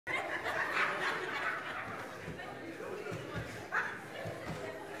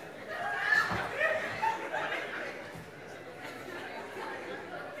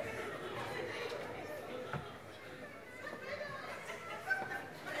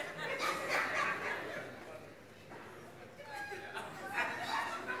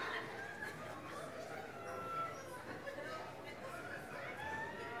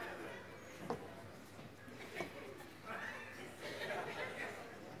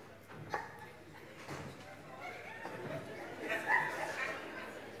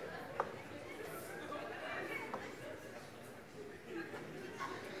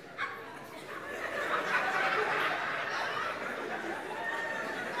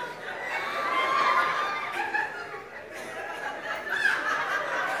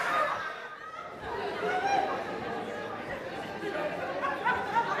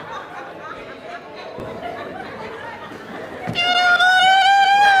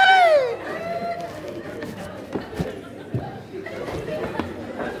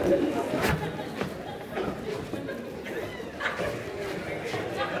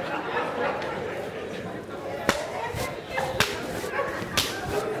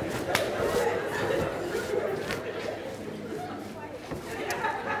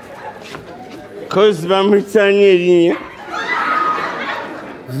Cause Bamitani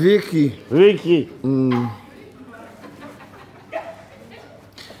Vicky.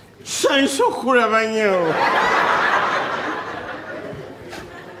 Sansokura banyo.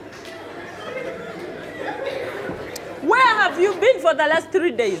 Where have you been for the last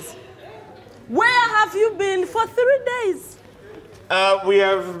 3 days? Where have you been for 3 days? We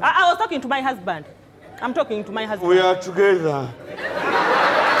have... I was talking to my husband. I'm talking to my husband. We are together.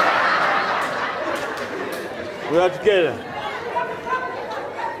 We are together.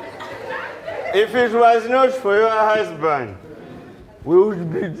 If it was not for your husband, we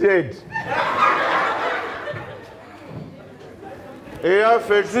would be dead.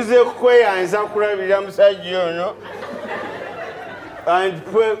 And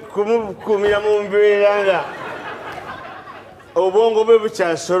kumira mu mbeera nga obwongo bwe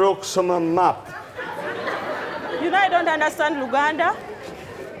bukyasobola okusoma map. You know I don't understand Luganda.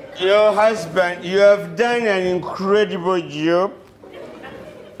 Your husband, you have done an incredible job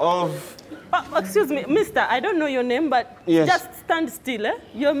of... excuse me, mister, I don't know your name, but yes. Just stand still, eh?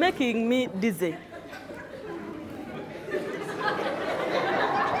 You're making me dizzy.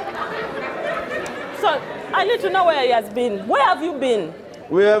 So, I need to know where he has been. Where have you been?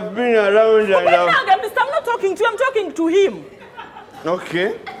 We have been around and around. Mister, I'm not talking to you, I'm talking to him.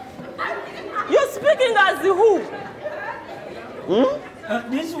 Okay. You're speaking as who?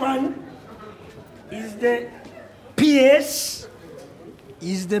 This one is the PS,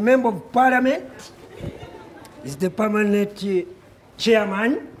 is the member of parliament, is the permanent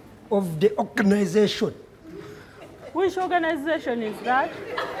chairman of the organization. Which organization is that?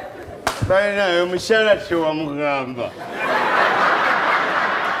 Madam,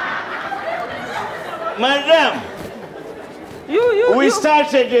 we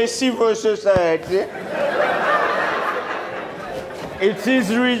started a civil society. It is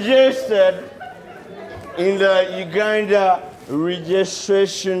registered in the Uganda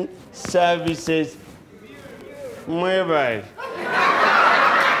Registration Services mobile.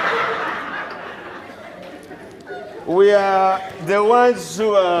 We are the ones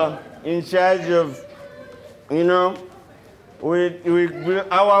who are in charge of, you know,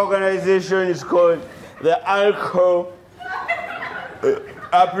 our organization is called the Alcohol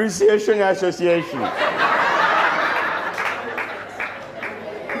Appreciation Association.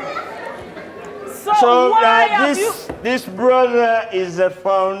 So this brother is a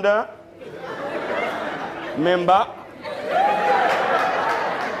founder, member.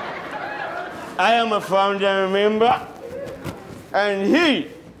 I am a founder member, and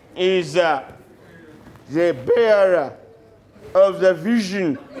he is the bearer of the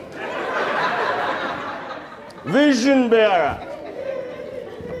vision. Vision bearer.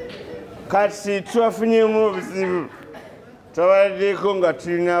 Kasi tuafunye mu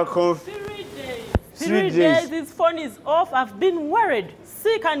 3 days, his phone is off. I've been worried,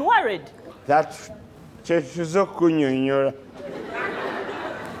 sick and worried. That's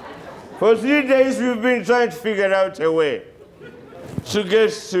for 3 days, we've been trying to figure out a way to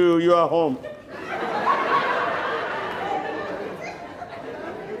get to your home.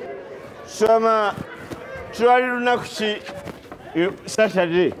 Shama, Saturday.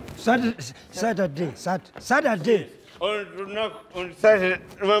 Saturday. On Saturday,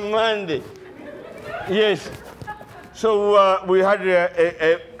 Monday. Yes. So we had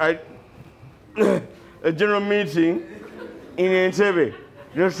a general meeting in Entebbe.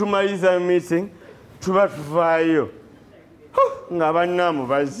 Just to my meeting, to what fire.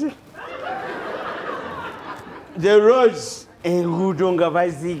 The roads in Gudonga.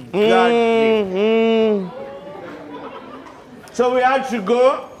 So we had to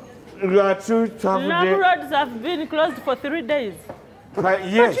go. Now roads have been closed for 3 days.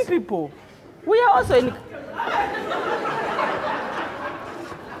 Yes. 30 people. We are also in.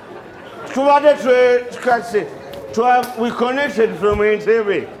 We connected from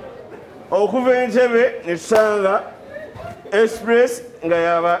Entebbe. Okuva Entebbe, Nisanga Express, we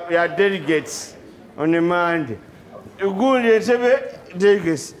are delegates on the Monday. You go to Entebbe,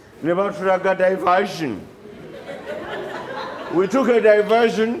 delegates, never to diversion. We took a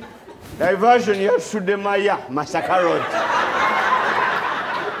diversion here to the Maya Massacre Road.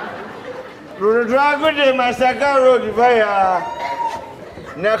 We traveled the Massacre Road via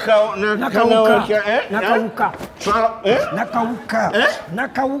Nakauka.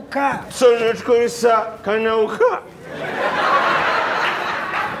 So let's go to Kanauka.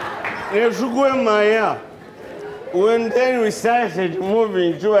 Maya. When then we started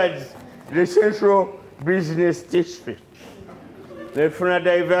moving towards the central business district. Let's find a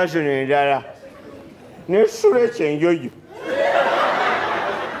diversion in Dara. Let's change you.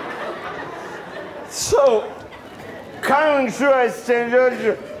 So, coming through St.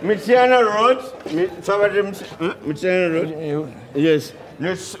 George, Mitiana Road, Mitiana Road, yes.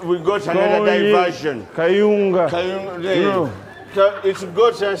 Next, we got another diversion. Kayunga. No. So it's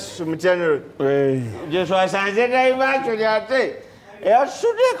got us to Mitiana Road. Just was I said diversion, I say.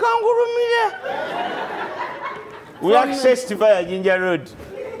 We accessed via Ginger Road.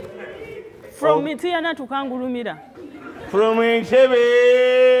 From Mitiana to Kangurumira. From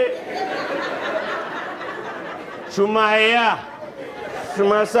Entebbe to Maya, to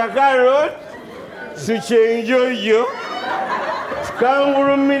Masaka Road, to Chenjojo, to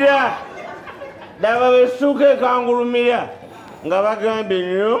Kangurumira. That was Suke Kangurumira.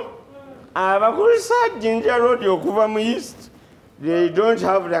 Ngabagambino, Abakurisa, Ginger Road, Yokuvam East. They don't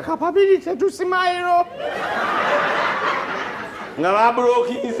have the capability to smile.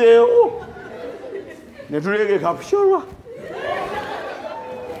 Ngababroki Zeo. Neturege Kapshura.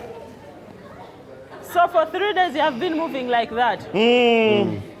 So for 3 days you have been moving like that?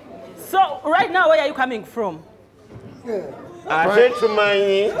 So right now, where are you coming from? I said to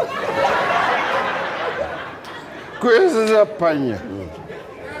my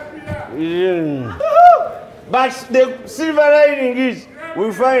but the silver lining is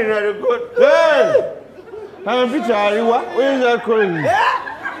we find that a good girl. I'm Peter Ariwa. Where is that calling?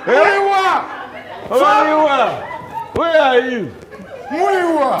 Where are you?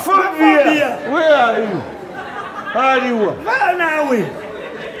 Phobia. Where are you? Ariwa. Ariwa.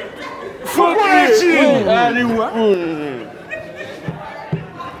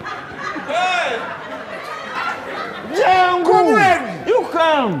 Comrade, you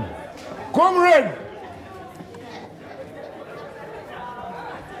come. Comrade.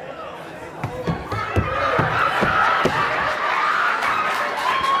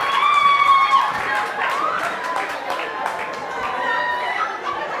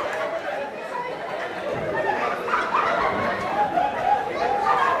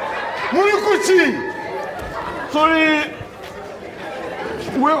 Sorry,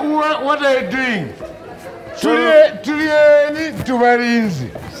 what are you doing? Tuli tubalinzi.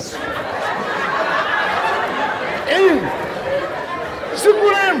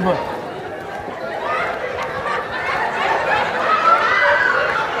 Sikulemba.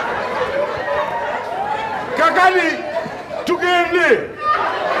 Kakani tugende.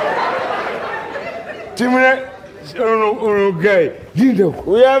 Timure guy.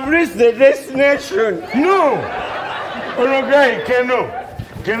 We have reached the destination. No. Guy,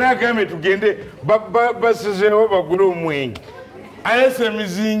 can I come to Gende? Basizeho bagula omwenge. Ayese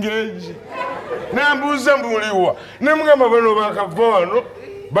mizingeji. Nambuza mbuliwa. Nemugamba bano bakava wano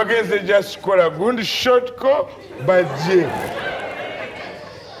bagenze just kola gundi short call baje.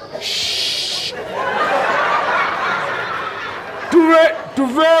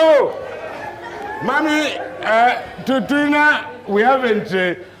 Tuveo. Mami, Tutina, we haven't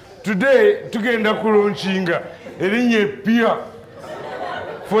today tugenda kulunchinga elinye pia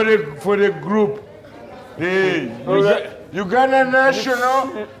for the group. Uganda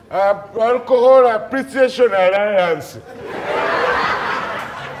National Alcohol Appreciation Alliance.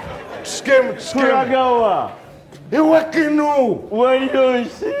 Scam. Kuragawa. Ewakinu.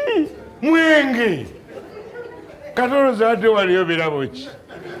 Wanyoshi. Mwenge. Katoro zate waliyo bilabochi.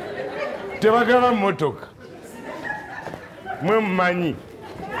 Tebagaba motoka. Mwe mmanyi.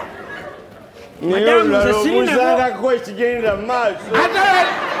 Muzanga kwa ikigenda maaso. Hata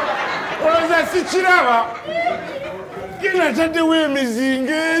oza sichiraba. Kina tete we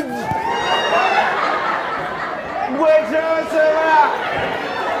mizingeji. Gwetosera.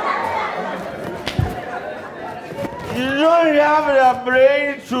 You don't have the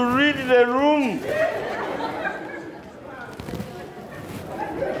brain to read the room.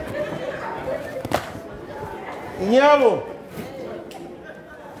 Nyabo.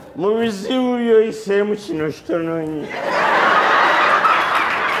 Mubizibu byo isemu kino kitono nnyo.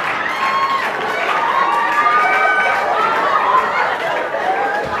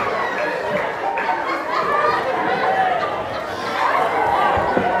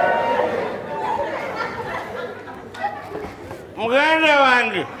 Muganda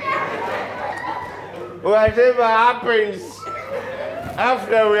wange, whatever happens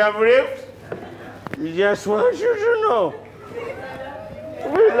after we have left, we just want you to know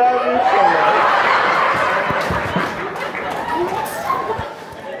we love you so much.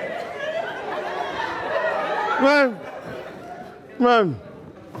 Man,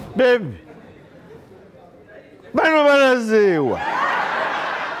 baby, bano banazeewa.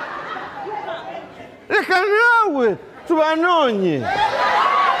 Leka nawe tubanoonye.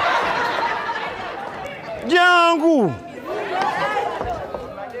 Jangu.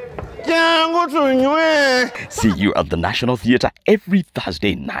 Jangu tunywe. See you at the National Theatre every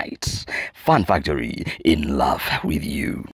Thursday night. Fun Factory, in love with you.